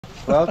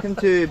Welcome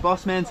to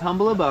Boss Man's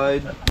humble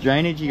abode.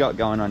 Drainage you got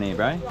going on here,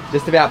 bro?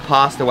 Just about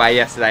passed away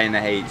yesterday in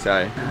the heat,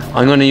 so.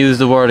 I'm gonna use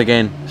the word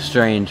again,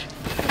 strange.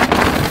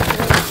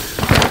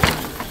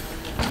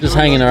 Just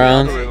hanging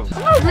around. It's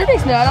not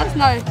Rubik's now, that's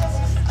no.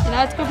 You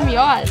know, it's good for my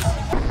eyes.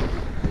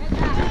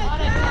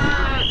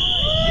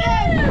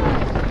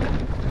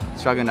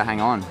 Struggling to hang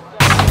on.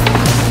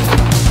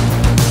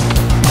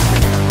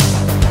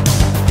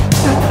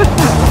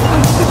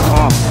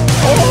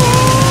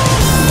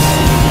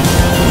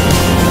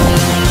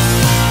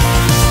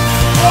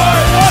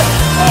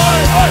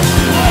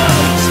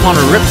 Just want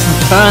to rip some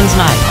turns,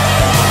 mate.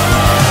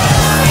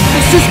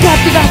 It's just got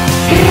to go.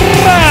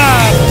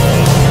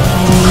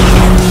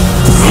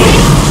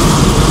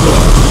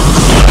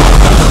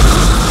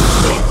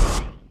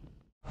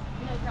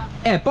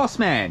 Yeah, Boss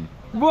Man.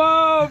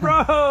 Whoa,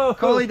 bro!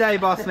 Collie Day,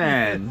 Boss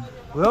Man.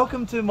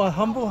 Welcome to my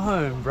humble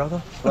home,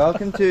 brother.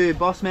 Welcome to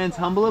Boss Man's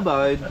humble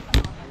abode.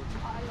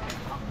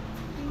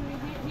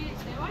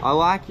 I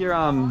like your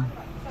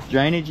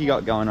drainage you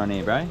got going on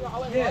here, bro.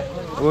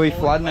 Yeah. Were we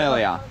flooding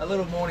earlier? A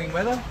little morning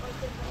weather.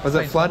 Was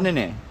it flooding in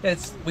here?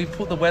 Yes, we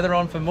put the weather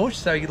on for Mush,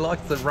 so he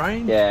likes the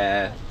rain.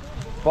 Yeah.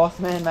 Boss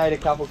Man made a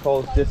couple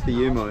calls just for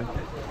you, Moir.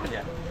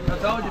 Yeah. I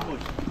told you,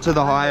 Mush. To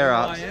the higher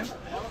ups. I am.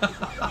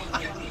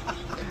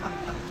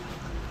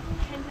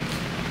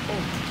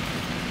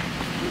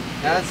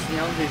 That's the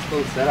Aussie's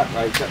full setup,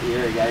 bro. He's got the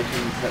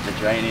irrigation, he's got the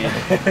drainage,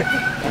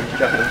 he's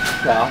got the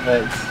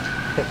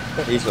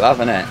carpets. He's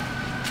loving it.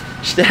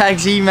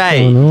 Stagsy,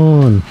 mate. What's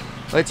going on?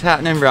 What's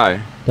happening, bro?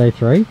 Day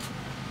 3,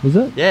 is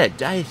it? Yeah,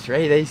 day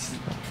 3. These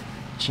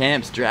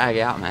champs drag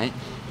out, mate.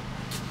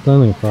 It's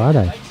only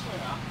Friday.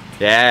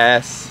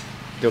 Yes,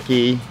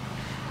 Dookie.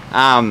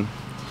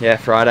 Yeah,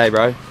 Friday,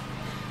 bro.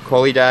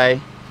 Quali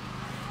day.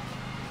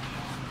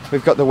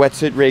 We've got the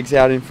wetsuit rigs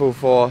out in full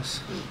force.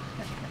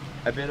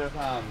 A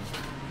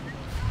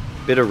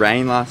bit of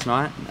rain last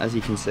night, as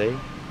you can see.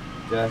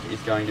 Dirt is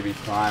going to be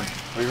prime.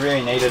 We really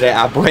needed it.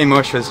 Our boy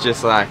Mush was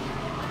just about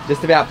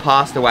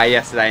passed away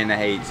yesterday in the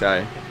heat,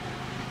 so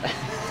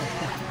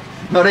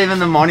not even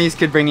the monies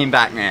could bring him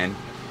back, man.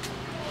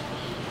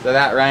 So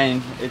that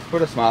rain, it's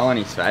put a smile on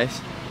his face.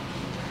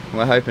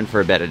 We're hoping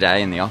for a better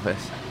day in the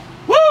office.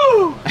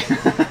 Woo!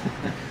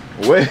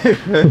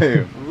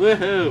 Woohoo!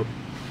 Woohoo!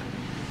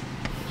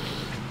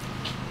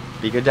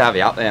 Be good to have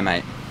you up there,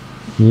 mate.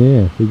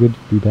 Yeah, be good to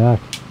be back.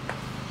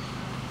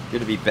 Good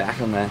to be back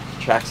on the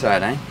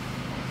trackside, eh?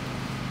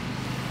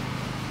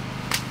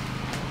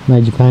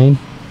 Major Pain,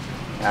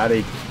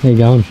 Howdy. how you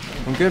going?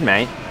 I'm good,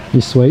 mate.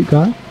 You sweet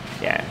guy?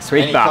 Yeah,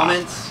 sweet Any bar.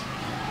 comments?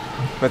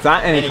 What's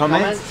that? Any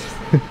comments?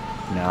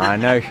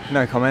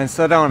 No comments.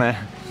 I don't wanna.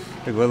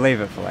 We'll leave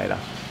it for later.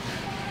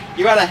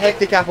 You had a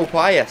hectic apple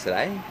pie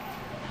yesterday.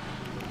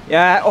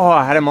 Yeah. Oh,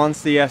 I had a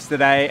monster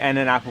yesterday and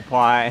an apple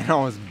pie, and I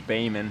was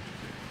beaming.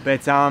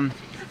 But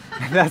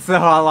that's the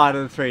highlight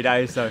of the 3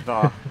 days so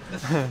far.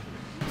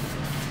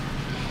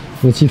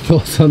 What's your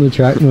thoughts on the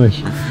track,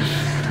 Mush?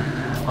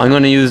 I'm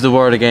gonna use the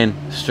word again,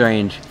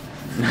 strange.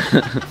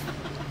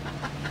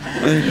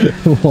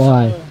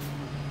 Why?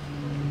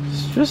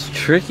 It's just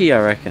tricky, I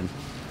reckon.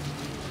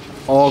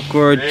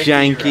 Awkward, Tricky,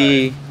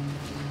 janky,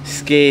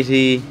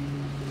 skatey,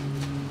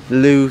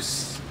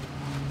 loose.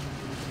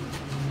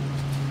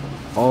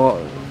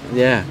 Oh,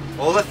 yeah.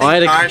 All the I had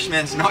things a-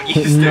 Irishman's not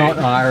used to. Not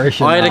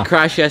Irish I had a enough.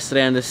 crash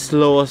yesterday on the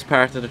slowest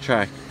part of the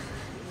track.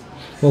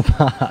 What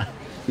part?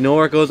 You know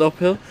where it goes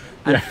uphill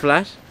and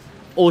flat?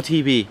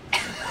 OTB.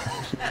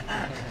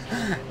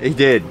 He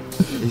did.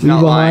 He's You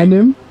not behind lying.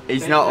 him?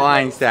 He's not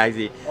lying,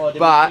 Stagsy.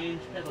 But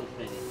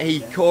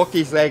he corked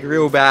his leg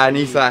real bad and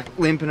he's like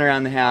limping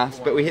around the house.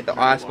 But we hit the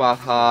ice bath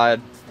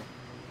hard.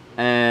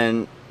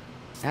 And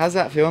how's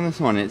that feeling this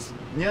morning? It's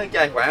nearly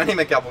gave way on him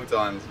a couple of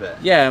times, but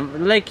Yeah,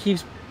 leg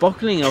keeps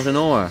buckling out of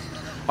nowhere.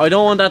 I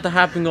don't want that to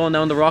happen going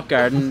down the rock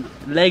garden.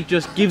 Leg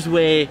just gives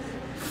way,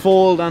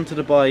 fold onto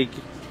the bike,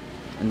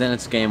 and then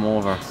it's game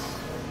over.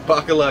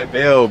 Buckalo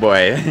Bill,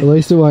 boy. At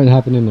least it won't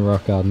happen in the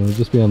rock garden, it'll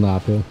just be on the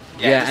uphill.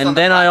 Yeah, just and on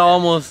the then I flat.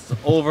 almost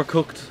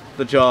overcooked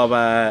the job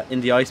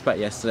in the ice bath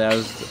yesterday. I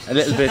was a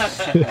little bit...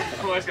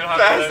 First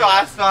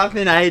ice bath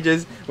in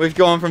ages. We've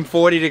gone from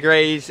 40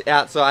 degrees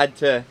outside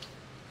to,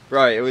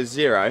 bro, it was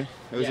 0.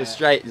 It was a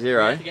straight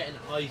 0. get an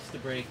ice to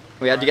break.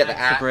 We had to get the to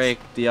axe. break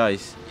the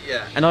ice.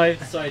 Yeah. And I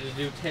decided to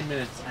do 10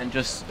 minutes and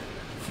just...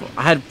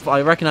 I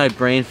reckon I had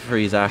brain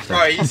freeze after.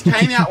 Bro, he just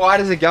came out white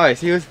as a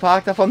ghost. He was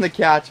parked up on the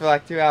couch for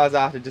like 2 hours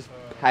after, just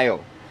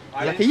pale.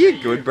 I was like, are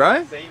you good,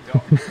 bro? He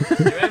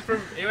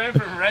went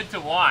from red to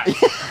white.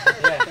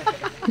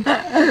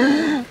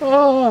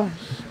 Oh,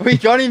 we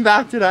got him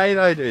back today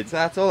though, dude. So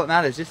that's all that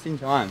matters, just in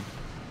time.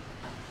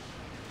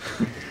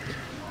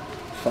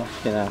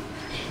 Fucking hell.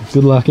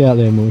 Good luck out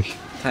there, Mush.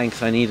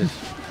 Thanks, I need it.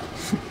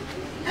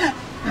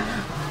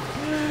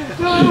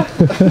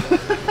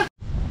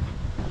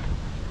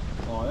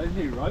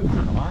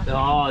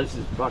 Oh, this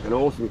is fucking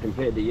awesome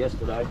compared to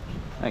yesterday.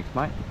 Thanks,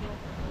 mate.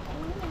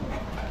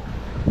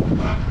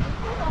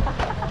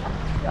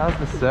 How's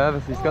the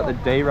service? He's got the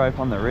D rope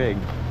on the rig.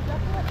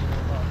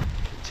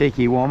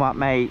 Cheeky warm up,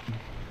 mate.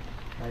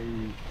 Hey.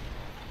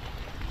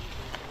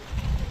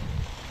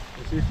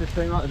 This used to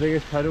seem like the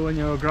biggest pedal when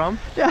you were grum.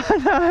 Yeah, I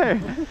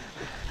know.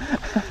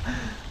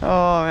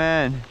 Oh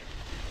man.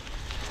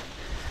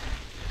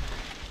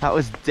 That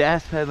was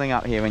death pedaling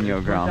up here when you were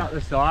Looked up grum.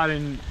 the side,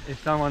 and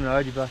if someone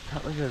rode you, but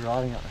that was good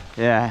riding up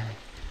there. Yeah.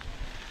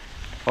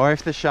 Or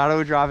if the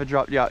shuttle driver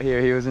dropped you up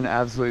here, he was an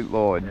absolute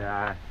lord.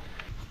 Yeah.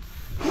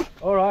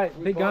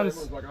 Alright, big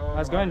guns.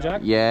 How's it going,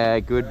 Jack? Yeah,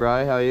 good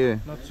bro. How are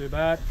you? Not too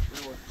bad.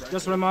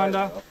 Just a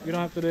reminder, you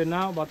don't have to do it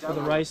now, but for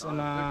the race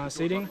and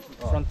seating,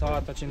 front tire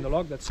touching the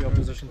log, that's your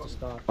position to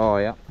start. Oh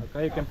yeah.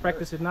 Okay, you can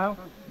practice it now,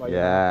 but you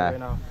don't have to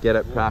do it Yeah. now. Get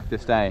it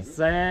practiced, eh?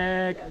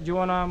 Sick. Do you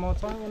want more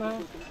time now?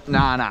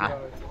 Nah.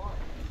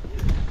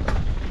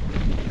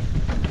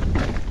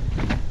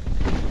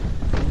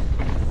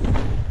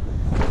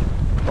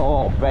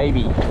 Oh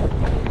baby.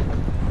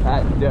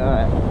 That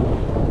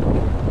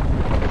dirt.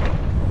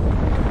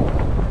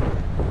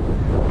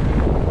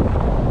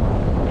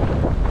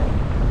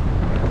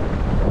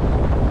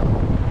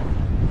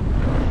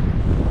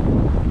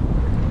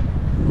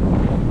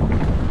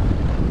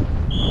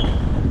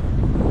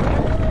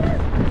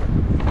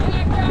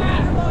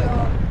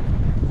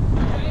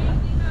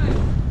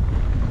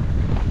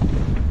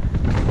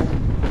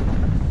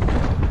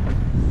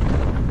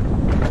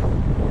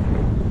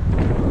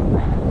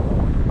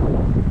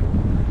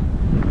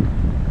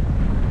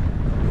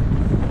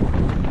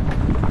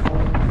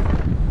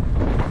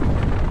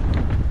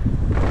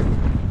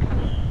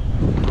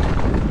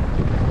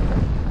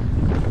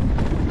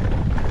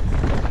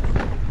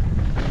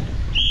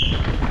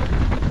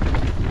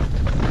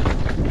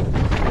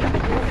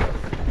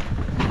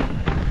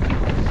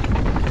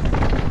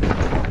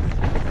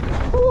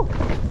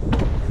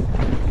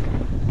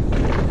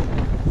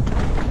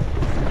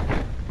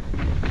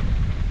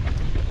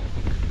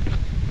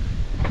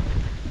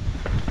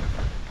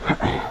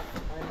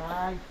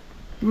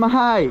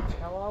 Mate,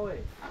 How are we?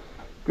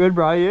 good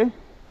bro, you?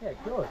 Yeah,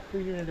 good.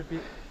 Figuring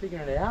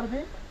it out a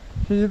bit.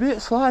 She's a bit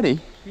slidey.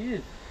 She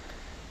is.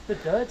 The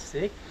dirt's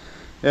sick.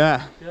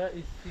 Yeah, Dirt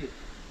is sick.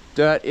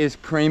 dirt is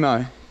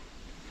primo.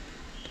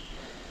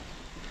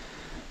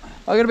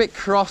 I got a bit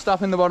crossed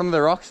up in the bottom of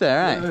the rocks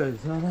there, eh?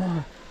 Yes, I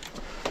know.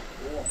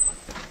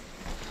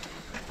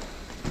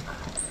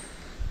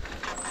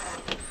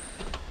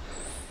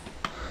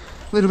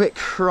 A little bit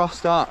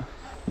crossed up.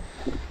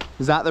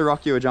 Is that the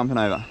rock you were jumping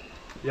over?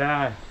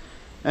 Yeah.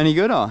 Any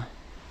good or?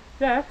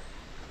 Yeah.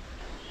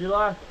 You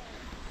like?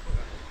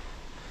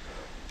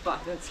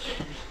 Fuck, that's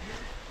scary.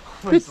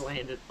 Almost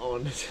landed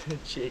on the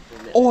cheek.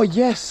 Oh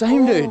yes,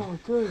 same dude. Oh,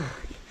 dude.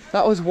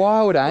 That was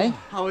wild, eh?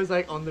 I was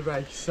like on the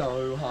brake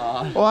so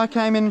hard. Well, I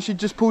came in and she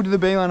just pulled to the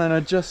beeline and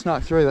I just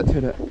snuck through. That's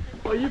hit it.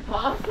 Oh, you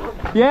passed on.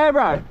 Yeah,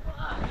 bro.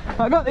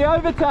 I got the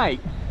overtake.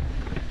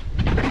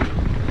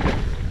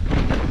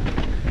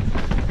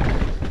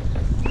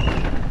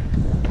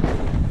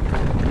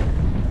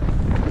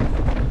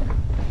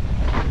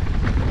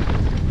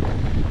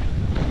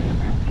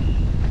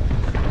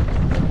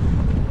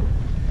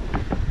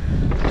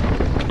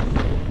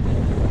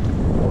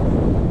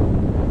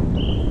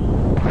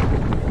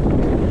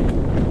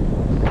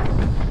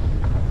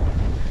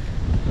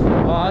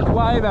 Oh, that's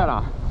way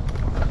better.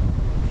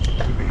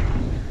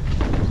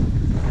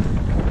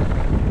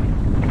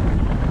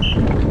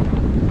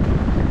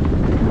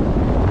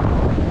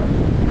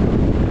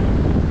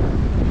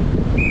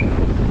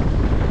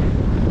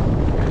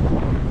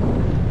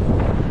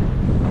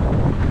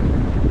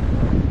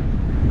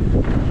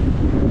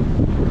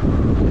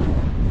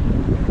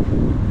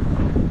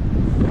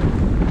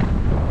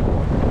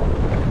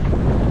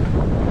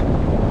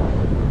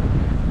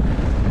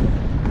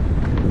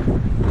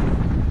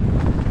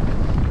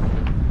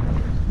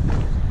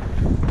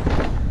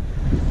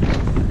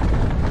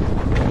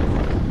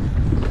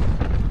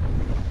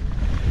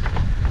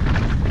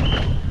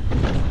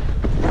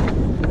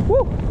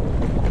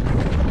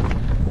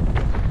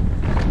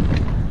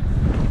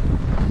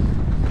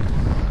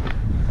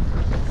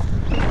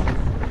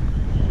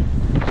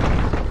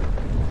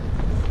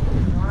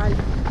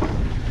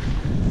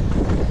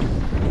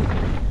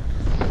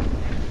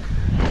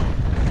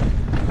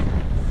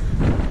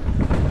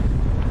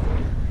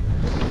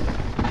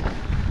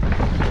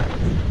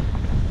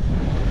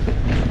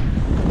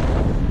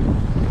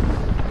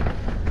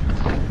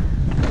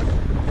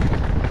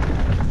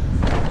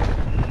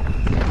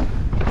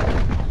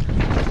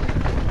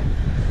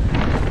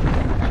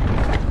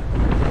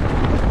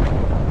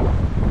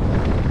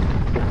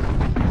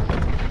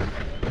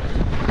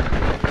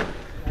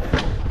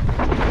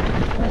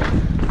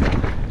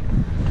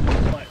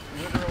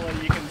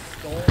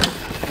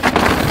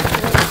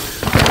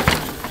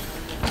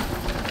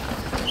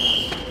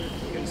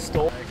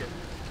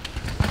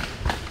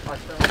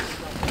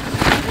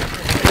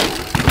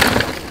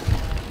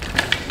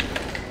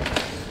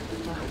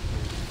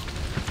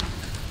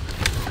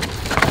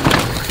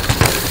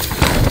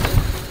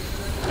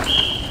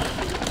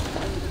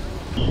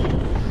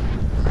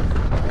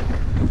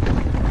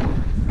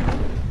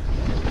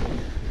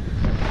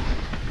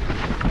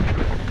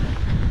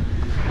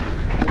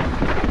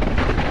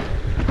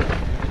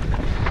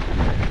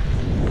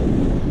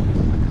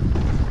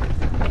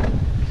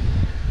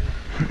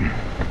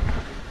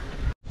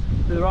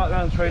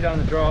 down the tree down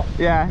the drop.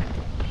 Yeah.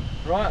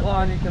 Right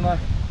line, you can like,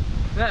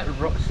 that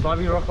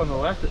slimy rock on the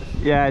left, it's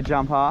Yeah,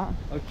 jump hard.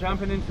 like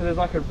jumping into, there's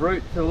like a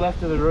root to the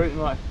left of the root and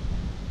like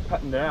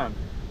cutting down.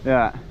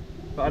 Yeah.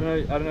 But I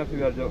don't know if you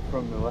got to do it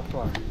from the left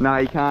line. No,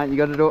 you can't. You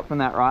got to do it from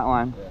that right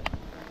line.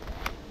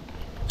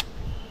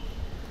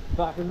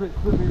 Back a bit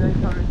slippy then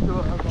coming into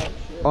it. I was like, shit.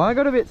 Oh, I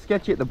got a bit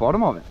sketchy at the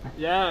bottom of it.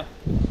 Yeah.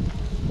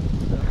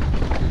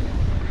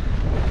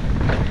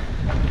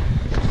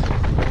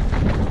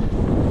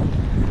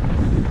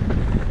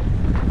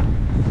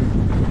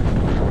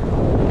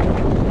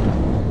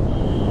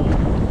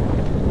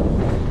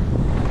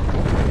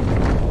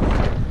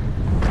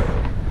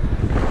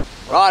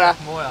 Righto.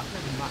 Moir.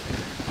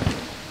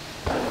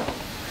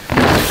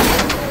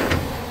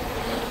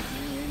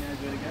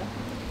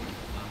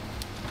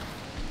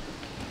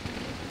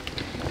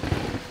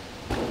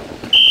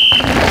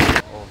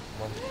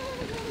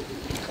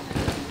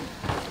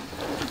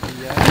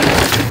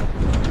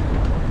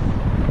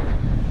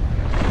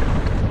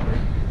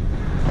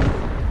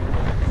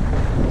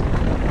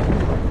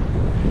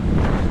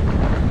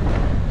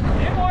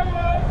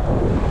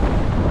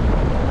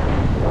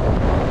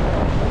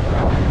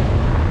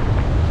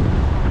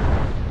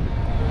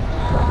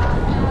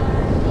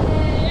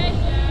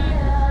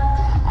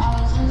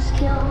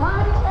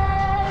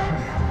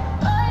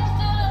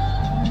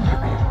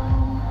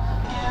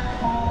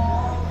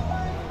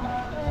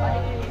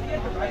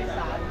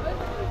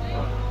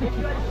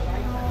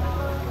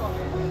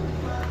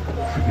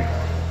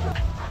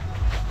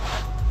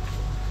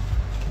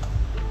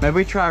 Maybe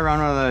we try run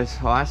one of those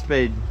high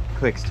speed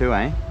clicks too,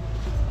 eh?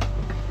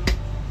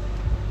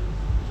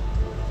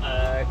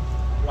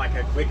 Like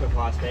a click of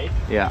high speed.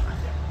 Yeah.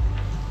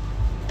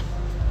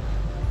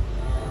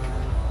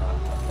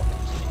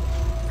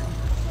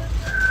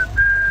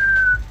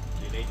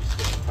 Do you need your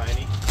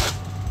spinning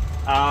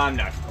pony?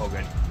 No, all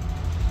good.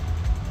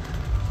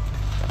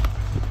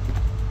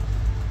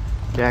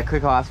 Yeah,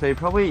 quick high speed.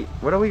 Probably,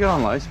 what do we got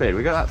on low speed?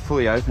 We got that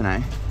fully open,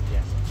 eh?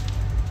 Yes.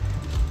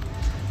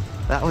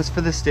 That was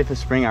for the stiffer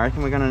spring. I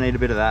reckon we're going to need a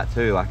bit of that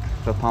too, like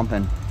for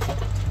pumping.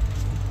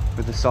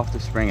 With the softer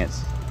spring,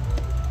 it's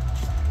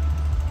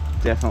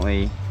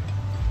definitely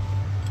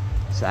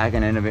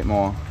sagging in a bit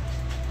more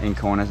in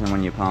corners than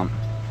when you pump.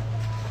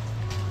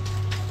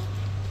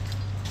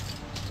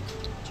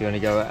 Do you want to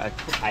go a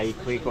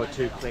click or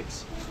 2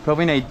 clicks?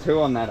 Probably need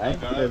 2 on that, eh?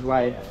 There's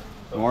way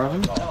more of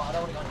them.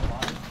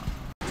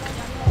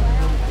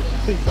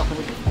 Dude,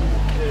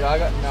 I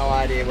got no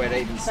idea where to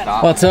even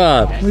start. What's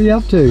up? What are you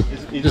up to?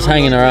 Just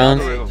hanging around.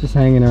 Just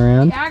hanging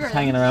around, Just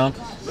hanging around.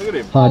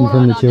 hiding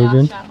from the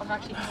children.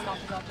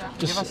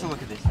 Just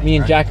me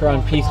and Jack are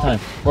on peacetime.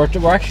 We're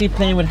actually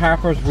playing with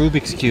Harper's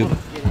Rubik's Cube.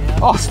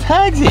 Oh,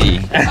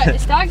 Stagsy! Wait,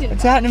 it's Stagsy.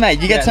 What's happening,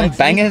 mate? You get some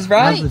bangers, bro?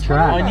 How's the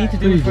track? I need to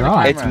do it for the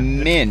Right. It's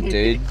mint,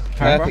 dude.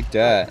 Perfect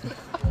dirt.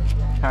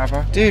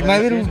 Harper. Dude, my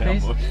little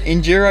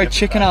enduro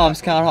chicken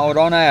arms can't hold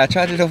on, eh? I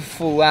tried to do a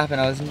full lap and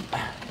I was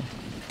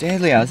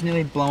deadly. I was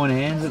nearly blowing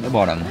hands at the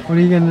bottom. What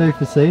are you going to do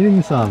for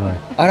seeding, Savo?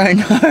 I don't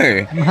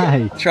know.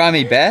 Mate. Try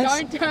me best.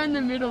 Don't turn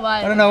the middle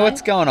lane. I don't know okay?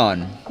 what's going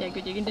on. Yeah,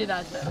 good. You can do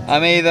that. Though.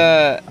 I'm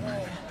either...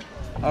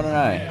 I don't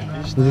know.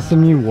 Is this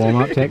some new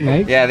warm-up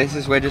technique? Yeah, this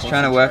is, we're just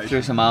trying to work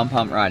through some arm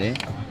pump right here.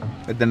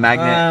 With the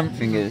magnet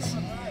fingers.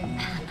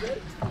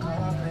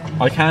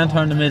 I can't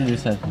turn the middle, you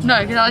said.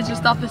 No, because I was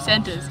just off the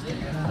centres.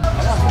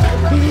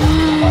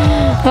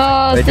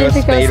 Oh, They do a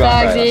typical speed one, bro.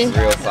 Stagsy. That's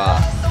real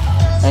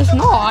fast. It's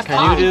not. I Can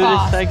can't you do be this,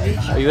 fast.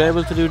 Stagsy? Are you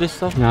able to do this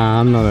stuff?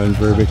 Nah, I'm not a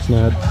Rubik's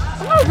nerd.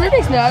 I'm not a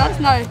Rubik's nerd. I just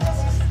know.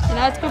 You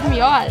know, it's good for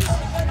my eyes.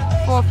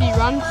 For a few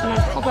runs, and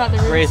I pop out the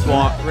Rubik's.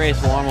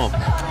 Race warm up.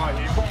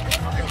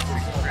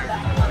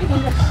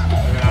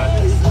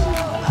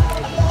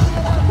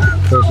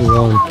 Press is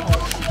on.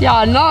 Yeah,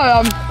 I know.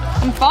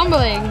 I'm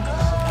fumbling.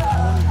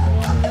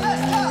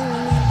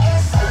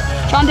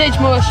 Try and teach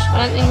Mush.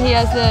 I don't think he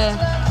has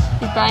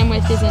his brain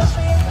width isn't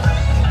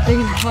big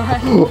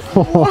enough.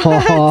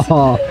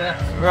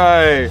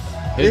 Bro.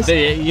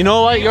 You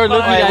know what? You're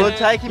lucky. Hey, that- we'll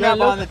take him you're out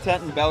lucky- behind the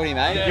tent and belt him,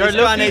 mate. You're This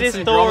guy lucky needs this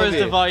some door drama is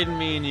beer. dividing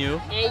me and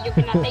you. Yeah, you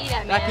cannot see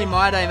that, man. Back in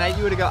my day, mate,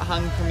 you would have got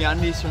hung from your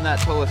undies from that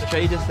tallest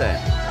tree just there.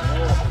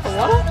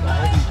 What?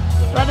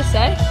 What to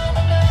say?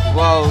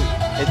 Well,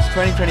 it's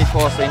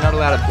 2024, so you're not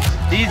allowed to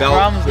These belt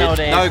grams with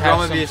nowadays no have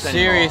grom some abuse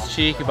anymore. serious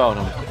cheek about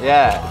them.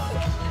 Yeah.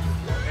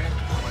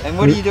 And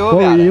what do you do What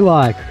about were it? you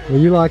like? Were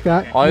you like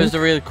that? I was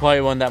the real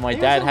quiet one that my He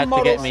dad was a had to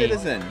model get me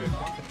citizen.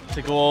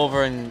 to go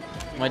over, and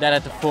my dad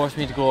had to force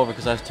me to go over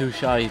because I was too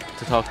shy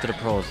to talk to the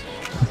pros.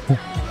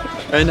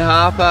 And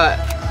Harper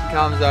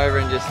comes over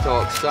and just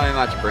talks so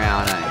much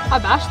brown, eh? I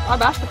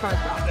bashed the pros, bro.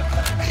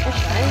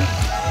 Okay.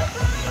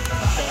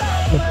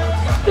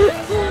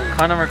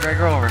 Conor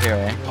McGregor over here,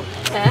 eh?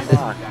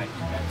 Yeah.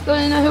 Don't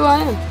even know who I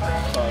am.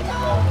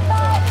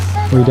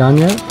 Are we done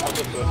yet?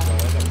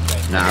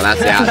 Nah,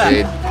 that's out,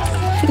 dude.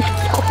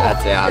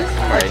 That's out.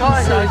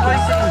 Sorry.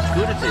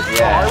 Good at this.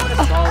 Yeah.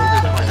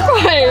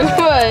 Bro,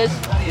 what?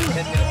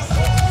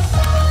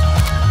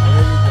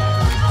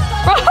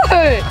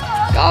 Bro,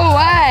 go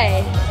away.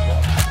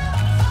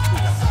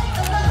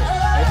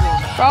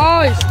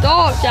 Bro,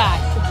 stop, Jack.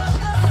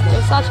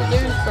 You're such a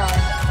loose, bro.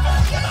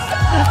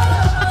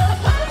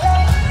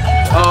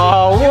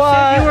 Oh,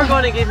 what? You were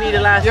going to give me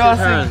the last 2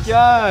 turns.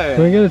 Go.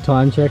 Can we get a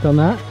time check on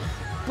that?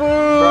 Bro,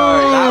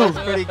 that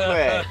was pretty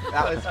quick.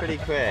 That was pretty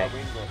quick.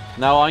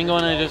 No, I'm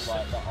going to just...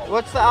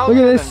 What's the Look at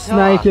algorithm? this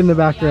snake in the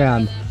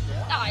background.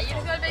 Nah, you're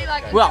just gonna be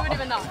like Well,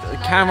 intuitive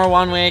enough. camera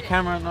one way,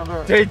 camera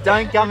another. Dude,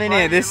 don't come in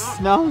here. This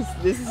smells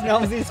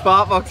his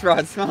spark box, bro.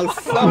 It smells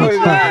so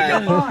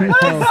bad. It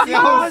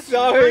smells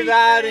so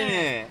bad in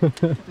here.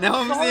 Now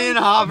I'm seeing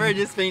Harper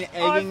just been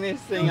egging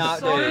this thing up,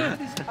 dude.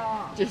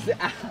 Just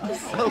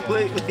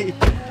absolutely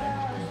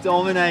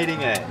dominating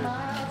it.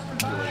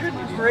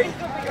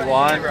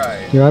 One.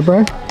 You right, bro?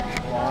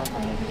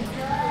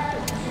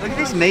 Look at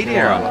this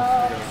meteor.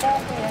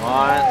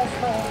 One.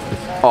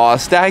 Oh,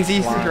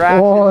 Stagsy's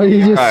scratched. Oh,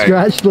 you just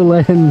scratched the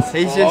lens.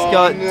 He's just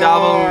got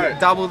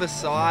double the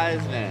size,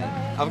 man.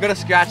 I've got to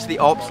scratch the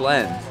ops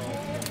lens.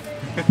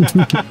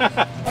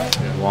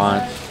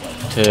 1,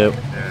 2.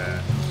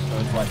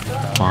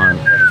 1,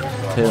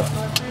 2.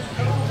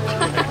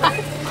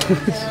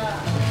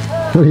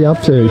 What are you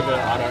up to?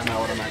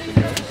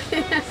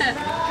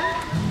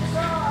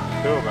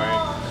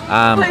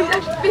 Please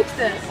actually fix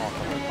it.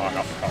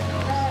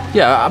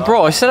 Yeah,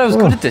 bro, I said I was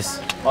good at this.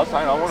 I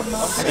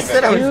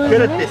said I was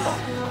good at this.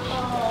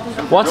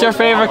 What's your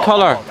favorite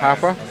color,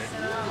 Harper?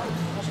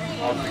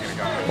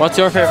 What's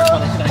your favorite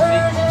color?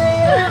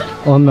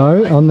 On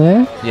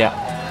there? Yeah.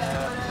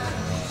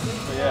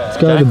 Let's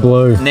go with the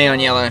blue. Neon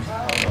yellow.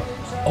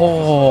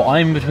 Oh,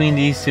 I'm between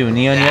these two.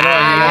 Neon yellow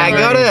and I neon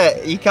got green.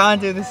 it. You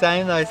can't do the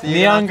same though. So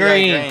Neon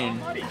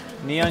green.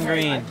 Neon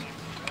green.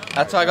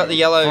 That's why I got the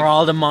yellow. For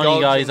all the money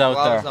gold guys out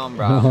gloves there. on,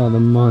 bro. Oh, the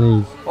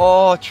money.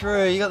 Oh,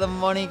 true. You got the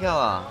money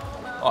colour.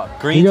 Oh,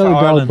 green You got for the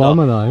gold Ireland,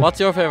 bomber, though. though. What's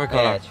your favorite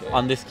color true.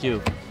 on this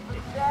cube?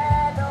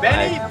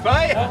 Benny,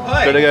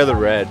 Better go the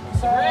red.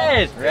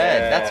 Red.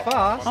 Red. That's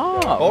fast.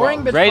 Oh,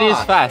 Boring, but red is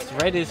fast.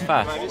 fast. Red is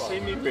fast. Have you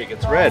seen me rig?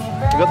 It's red.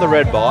 You got the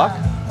red bike.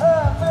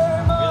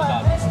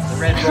 The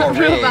red raw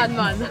Real rig. bad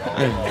man.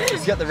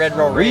 He's got the red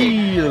raw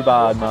rig. Real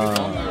bad man.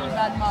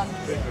 Bad man.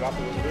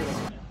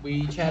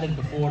 We chatted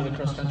before to the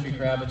cross-country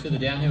crowd, but to the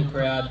downhill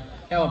crowd,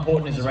 how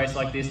important is a race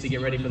like this to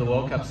get ready for the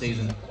World Cup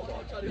season?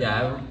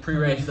 Yeah,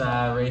 pre-race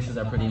races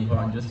are pretty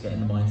important, just getting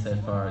the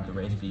mindset for the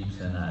race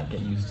beeps and get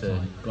used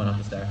to going up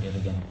the start gate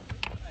again.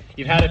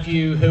 You've had a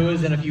few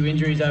hooers and a few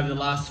injuries over the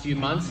last few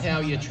months. How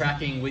are you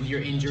tracking with your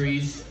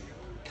injuries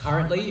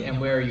currently, and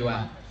where are you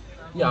at?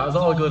 Yeah, I was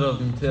all good up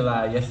until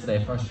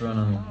yesterday, first run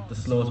on the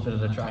slowest bit of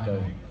the track.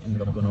 I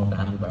ended up going over the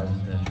handlebars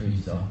into the tree,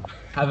 so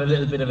have a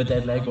little bit of a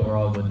dead leg, but we're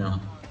all good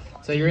now.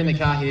 So you're in the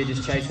car here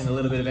just chasing a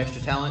little bit of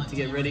extra talent to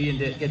get ready and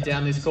to get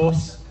down this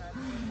course?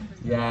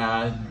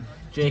 Yeah,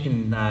 Jake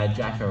and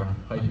Jack are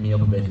hyping me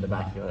up a bit in the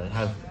back. I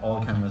have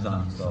all cameras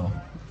on, so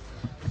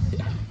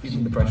yeah,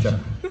 feeling the pressure.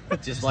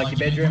 Just like your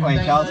bedroom.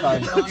 Wait, Carl's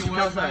home.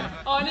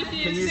 Oh, and if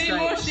you see say-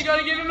 Mush, you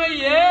gotta give him a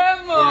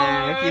yeah, Mush.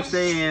 Yeah, if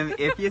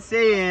you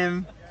see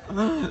him,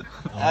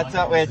 that's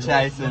what we're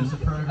chasing.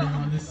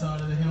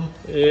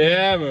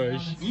 Yeah,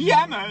 Mush.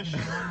 Yeah, Mush.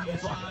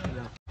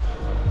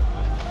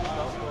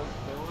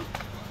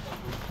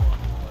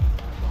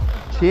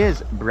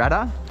 Cheers,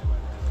 brother.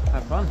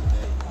 Have fun.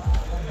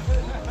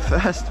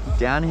 First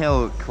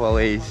downhill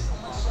qualies.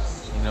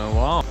 You know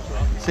what?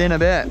 See you in a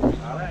bit.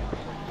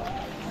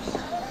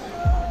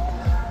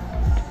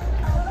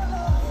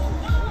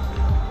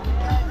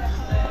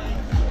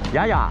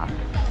 Yeah.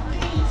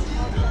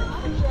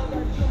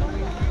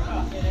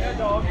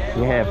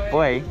 Yeah,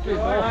 boy.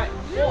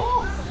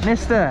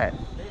 Missed it.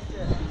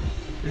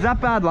 Is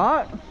that bad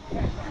luck?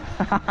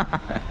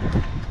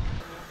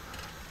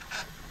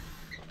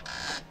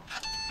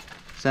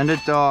 Send it,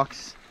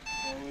 docs.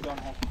 We're done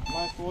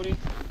 940,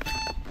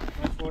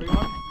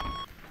 941.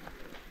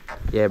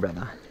 Yeah,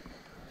 brother.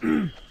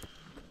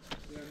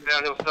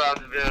 Downhill start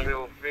to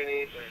downhill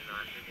finish.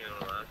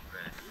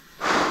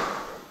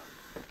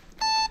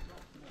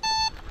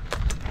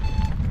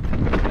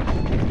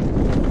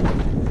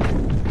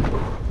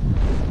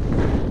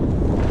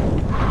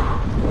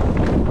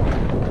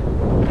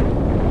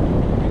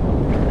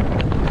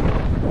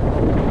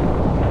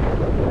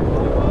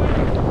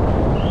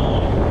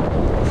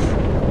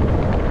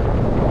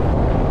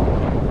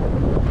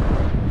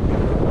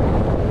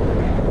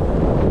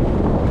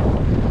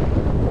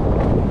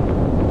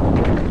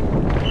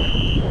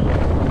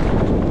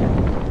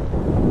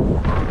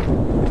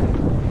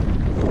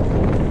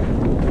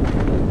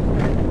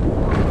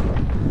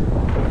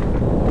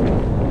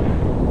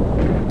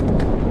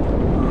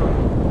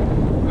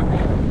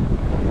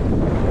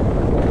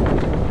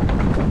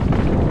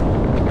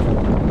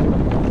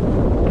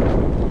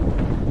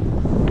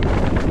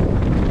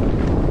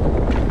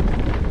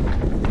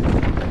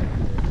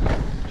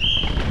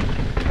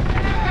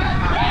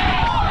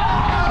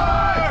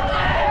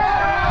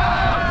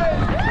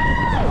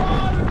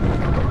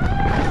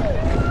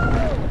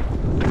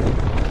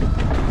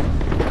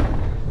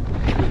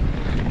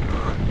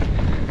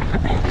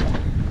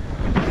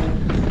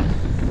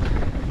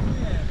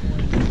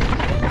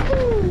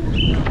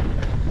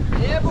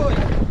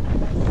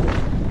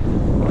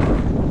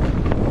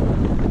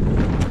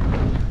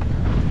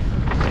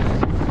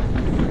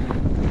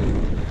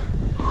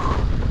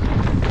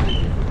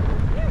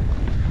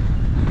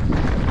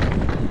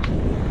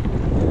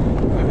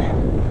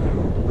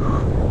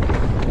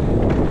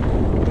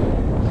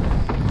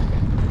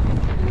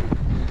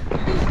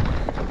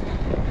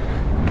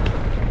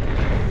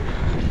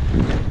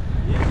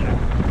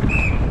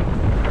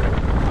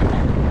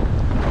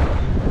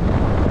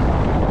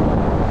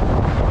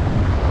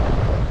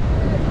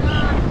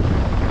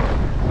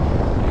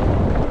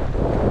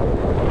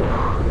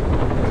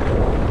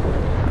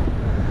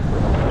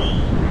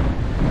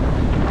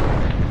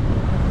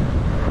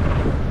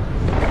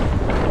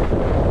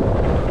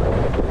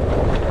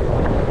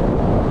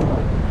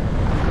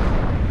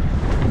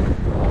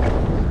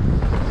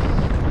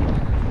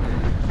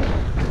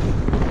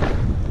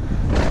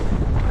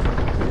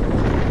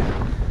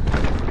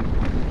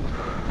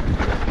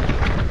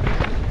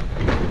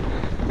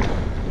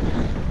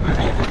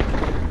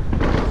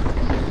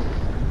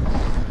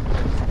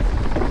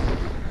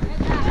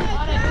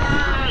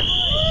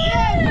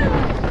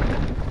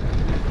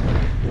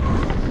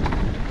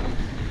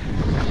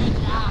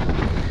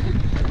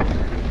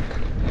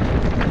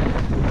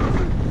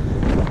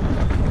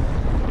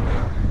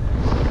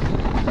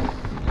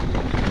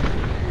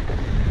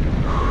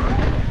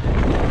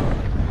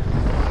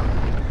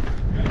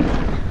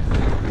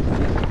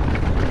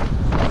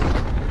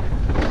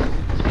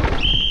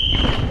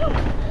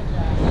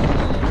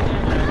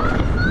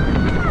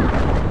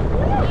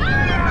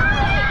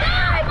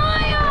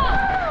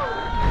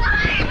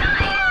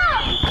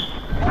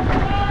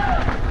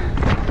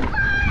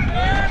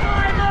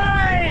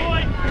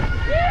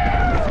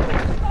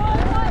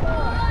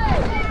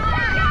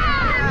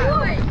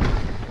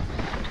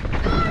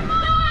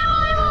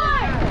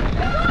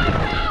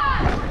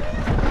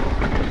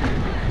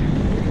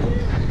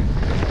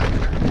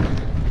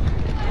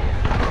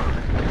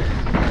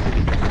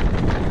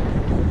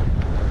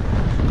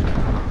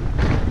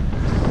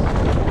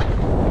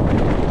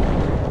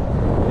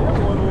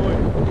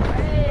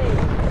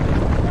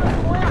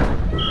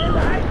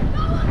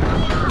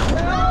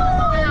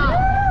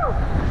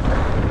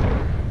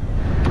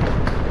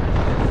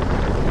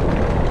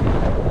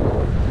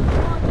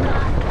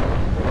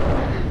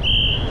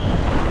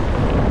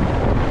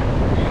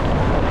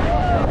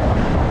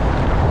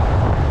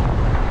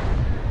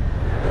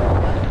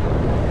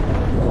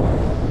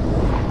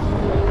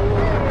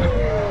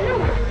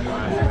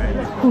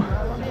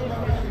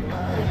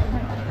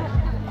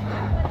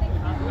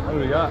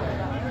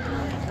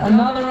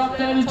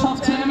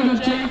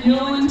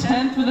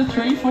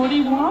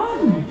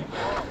 3:41.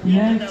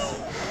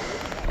 Yes.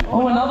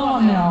 Oh, another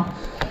one now.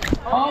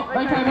 Oh,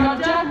 okay, we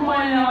got Jack Moir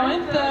now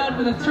in third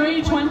with a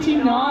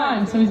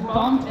 3:29. So he's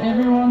bumped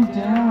everyone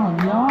down.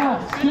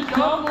 Yes. Good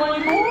job, Moir.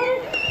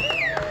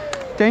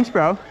 Thanks,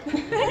 bro.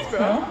 Thanks,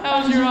 bro.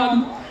 How was your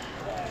run?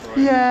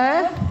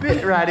 Yeah,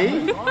 bit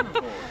ratty.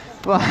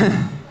 Well,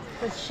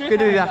 good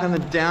to be back on the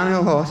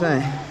downhill horse,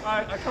 eh?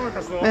 I come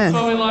across the That's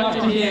what we like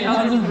to hear.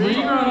 How's the rig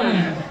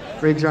running?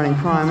 Rig's running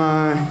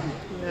primo.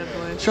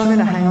 Struggling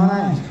to hang on,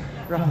 eh?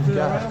 Rough as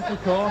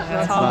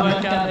That's hard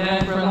work out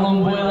there for a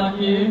long boy like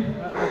you.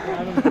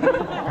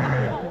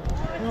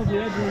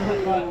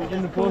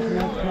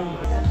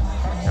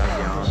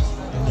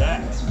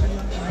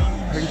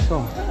 Pretty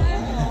strong.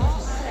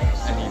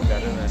 Any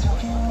better than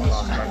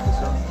last practice?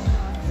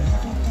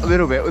 A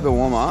little bit with the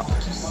warm up.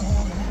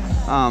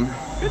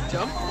 Good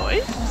job,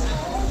 boys.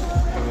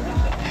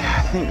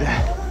 I think the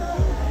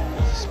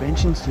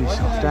suspension's too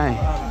soft, eh?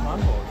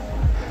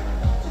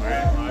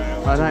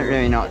 I don't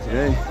really know what to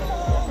do.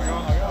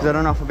 Because I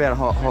don't know if I'll be able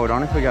to hold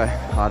on if we go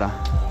harder.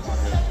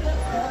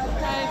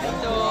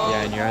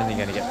 Yeah, and you're only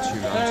going to get 2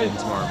 runs in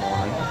tomorrow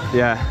morning.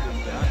 Yeah.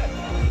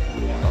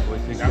 But we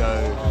could go.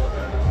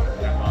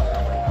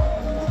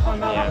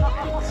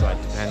 Yeah, so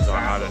it depends on,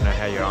 I don't know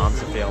how your arms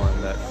are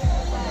feeling, but.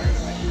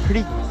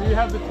 Pretty Do you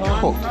have the time?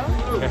 cooked.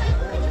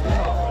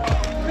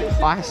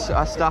 I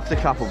stuffed a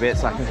couple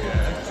bits, like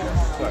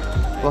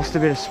lost a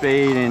bit of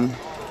speed in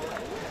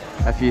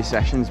a few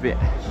sessions, bit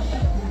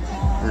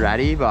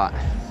ratty, but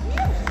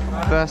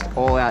first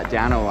all out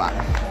downhill lap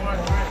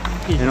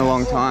in a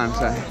long time,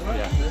 so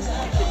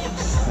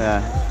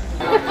yeah.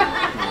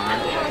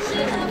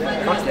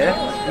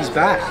 He's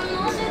back.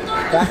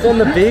 Back on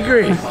the big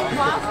rig.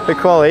 The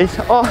qualies.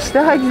 Oh,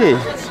 Stagsy.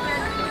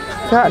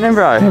 What's happening,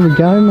 bro? There we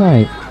go,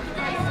 mate.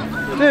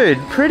 Dude,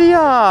 pretty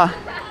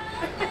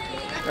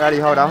ratty,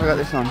 hold up, I got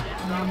this on.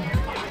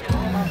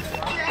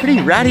 Pretty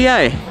ratty,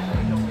 eh?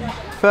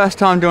 First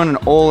time doing an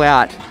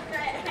all-out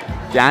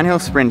downhill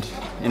sprint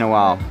in a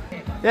while.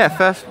 Yeah,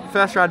 first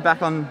ride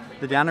back on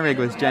the downhill rig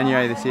was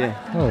January this year.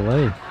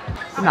 Holy.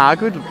 Nah,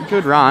 good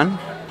run.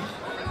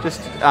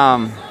 Just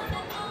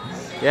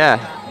yeah.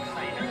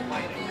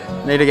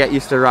 Need to get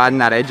used to riding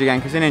that edge again,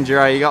 because in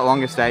enduro you got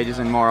longer stages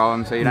and more of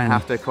them, so you don't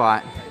have to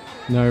quite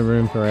No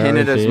room for errors pin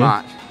it as here.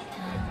 much.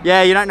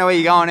 Yeah, you don't know where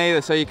you're going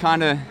either, so you're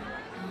kind of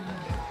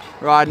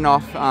riding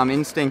off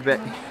instinct, but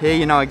here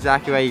you know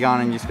exactly where you're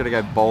going and you just got to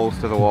go balls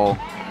to the wall.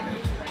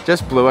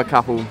 Just blew a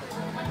couple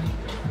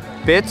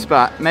bits,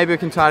 but maybe we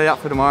can tidy it up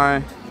for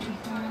tomorrow.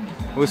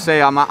 We'll see.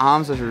 My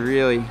arms are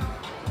really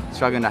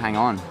struggling to hang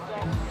on.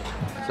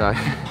 So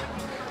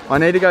I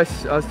need to go,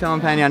 I was telling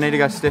Penny I need to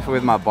go stiffer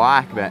with my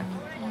bike, but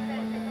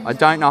I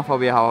don't know if I'll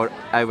be able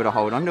to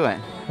hold on to it.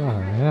 Oh,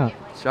 yeah.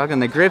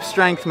 Struggling. The grip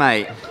strength,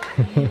 mate.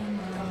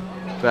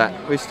 But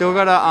we've still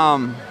got a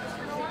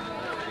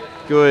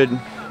good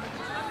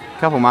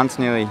couple months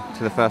nearly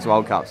to the first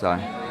World Cup, so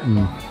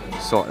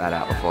sort that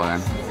out before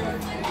then.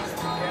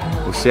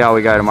 We'll see how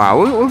we go tomorrow.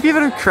 We'll give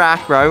it a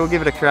crack, bro. We'll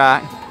give it a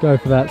crack. Go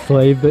for that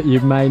sleeve that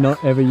you may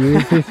not ever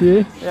use this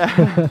year.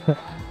 Yeah.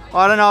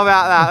 I don't know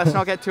about that. Let's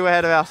not get too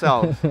ahead of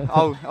ourselves.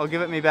 I'll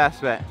give it my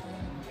best, but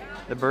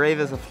the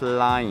bereavers are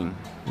flying.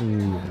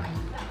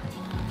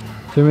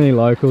 Too many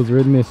locals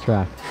riding this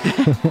track.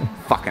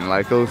 Fucking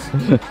locals.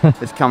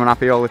 Just coming up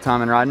here all the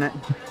time and riding it.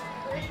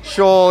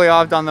 Surely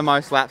I've done the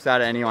most laps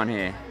out of anyone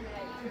here.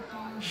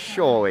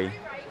 Surely.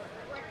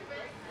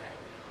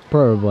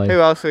 Probably. Who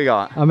else we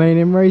got? I mean,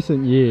 in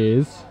recent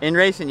years. In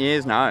recent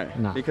years, no.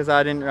 Because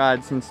I didn't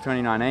ride since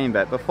 2019,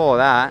 but before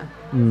that,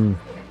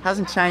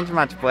 hasn't changed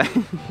much, please.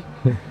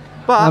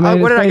 But I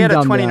mean, what did I get at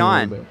dumbed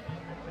down 29?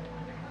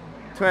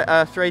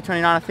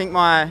 3:29. I think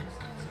my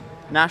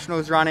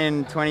Nationals run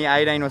in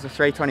 2018 was a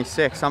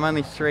 3:26. I'm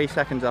only 3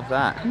 seconds off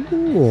that.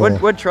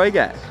 What'd Troy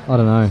get? I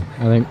don't know.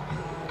 I think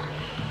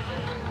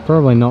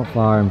probably not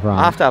far in front.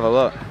 I have to have a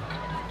look.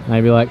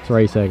 Maybe like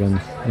 3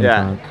 seconds in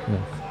front.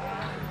 Yeah.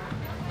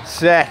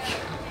 Sick.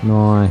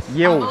 Nice. I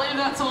believe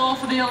that's all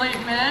for the elite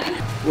men.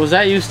 Was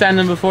that you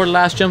standing before the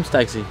last jump,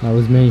 Stagsy? That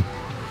was me.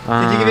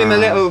 Did you give him a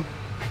little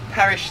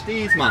parish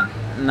steez, man?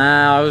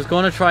 Nah, I was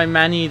going to try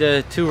Manny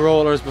the 2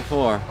 rollers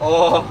before.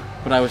 Oh.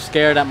 But I was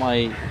scared that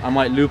I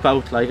might loop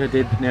out like I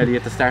did nearly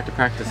at the start of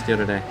practice the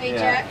other day. Hey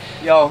Jack.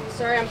 Yo.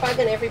 Sorry, I'm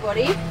bugging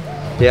everybody.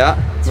 Yeah.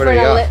 It's what for do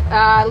we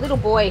got? a little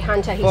boy,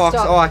 Hunter. He stopped.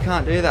 Oh, I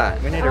can't do that.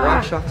 We need to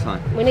ride shocks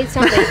on. We need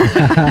something.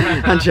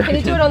 I'm joking. Can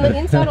you do it on the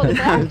inside or the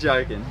back? I'm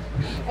joking.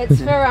 It's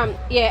for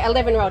yeah,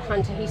 11-year-old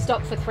Hunter. He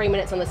stopped for 3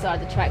 minutes on the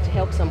side of the track to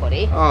help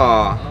somebody.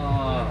 Oh.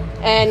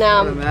 And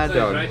what a mad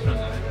dog.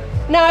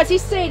 no, it's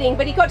his seating,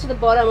 but he got to the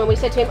bottom and we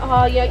said to him,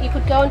 oh yeah, you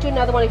could go and do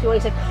another one if you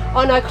want. He said,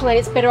 oh no, Colleen,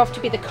 it's better off to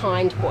be the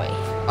kind boy.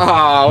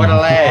 Oh, what a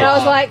lad. And I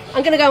was like,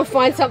 I'm gonna go and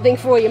find something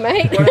for you,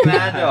 mate. What a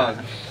mad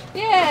dog.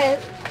 Yeah,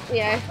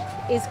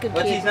 he's a good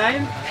What's kid. his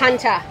name?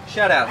 Hunter.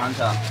 Shout out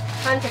Hunter.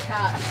 Hunter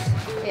Carts.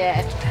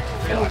 Yeah.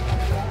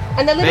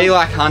 And the Be little,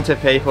 like Hunter,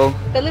 people.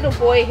 the little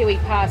boy who he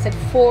passed said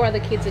 4 other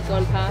kids had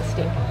gone past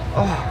him.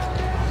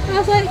 Oh. I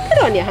was like,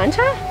 good on you,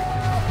 Hunter.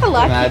 I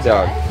like Mad it.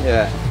 Dog.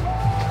 Yeah.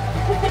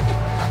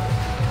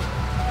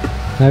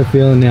 How you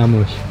feeling now,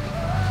 Mush?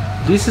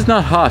 This is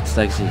not hot,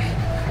 Stacey.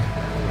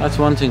 That's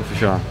one thing for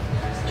sure.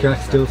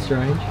 Track's still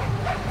strange?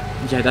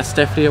 Yeah, that's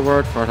definitely a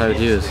word for it I would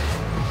use.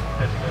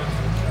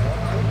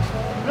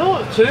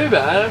 Not too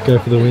bad. Go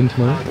for the win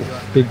tomorrow.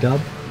 Big dub.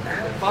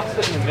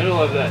 Fuck's in the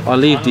middle of that. I'll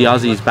leave the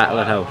Aussies battle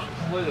it out.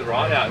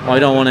 I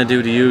don't want to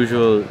do the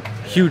usual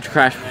huge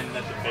crash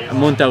a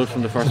month out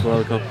from the first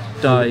World Cup.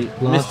 Die,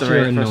 miss Last the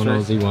year race, a first race.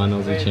 non-Aussie won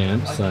Aussie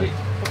champs, so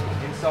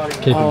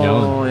keep it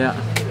going. Oh yeah.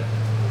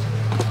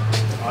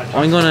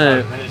 I'm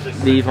gonna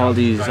leave all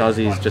these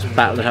Aussies just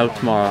battle it out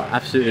tomorrow.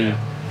 Absolutely.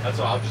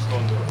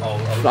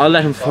 I'll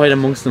let them fight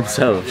amongst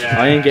themselves.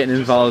 I ain't getting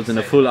involved in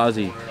a full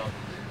Aussie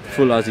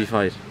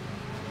fight.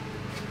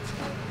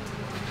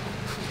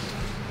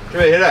 Should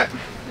we hit it?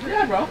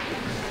 Yeah, bro.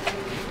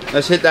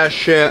 Let's hit that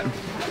shit.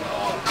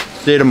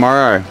 See you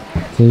tomorrow.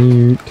 See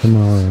you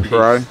tomorrow.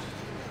 Bro.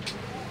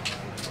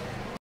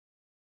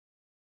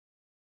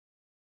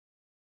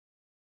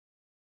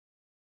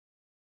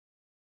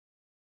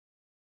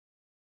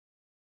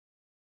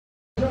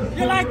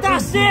 You like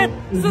that shit?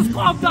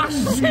 Subscribe that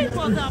shit,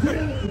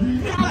 motherfucker!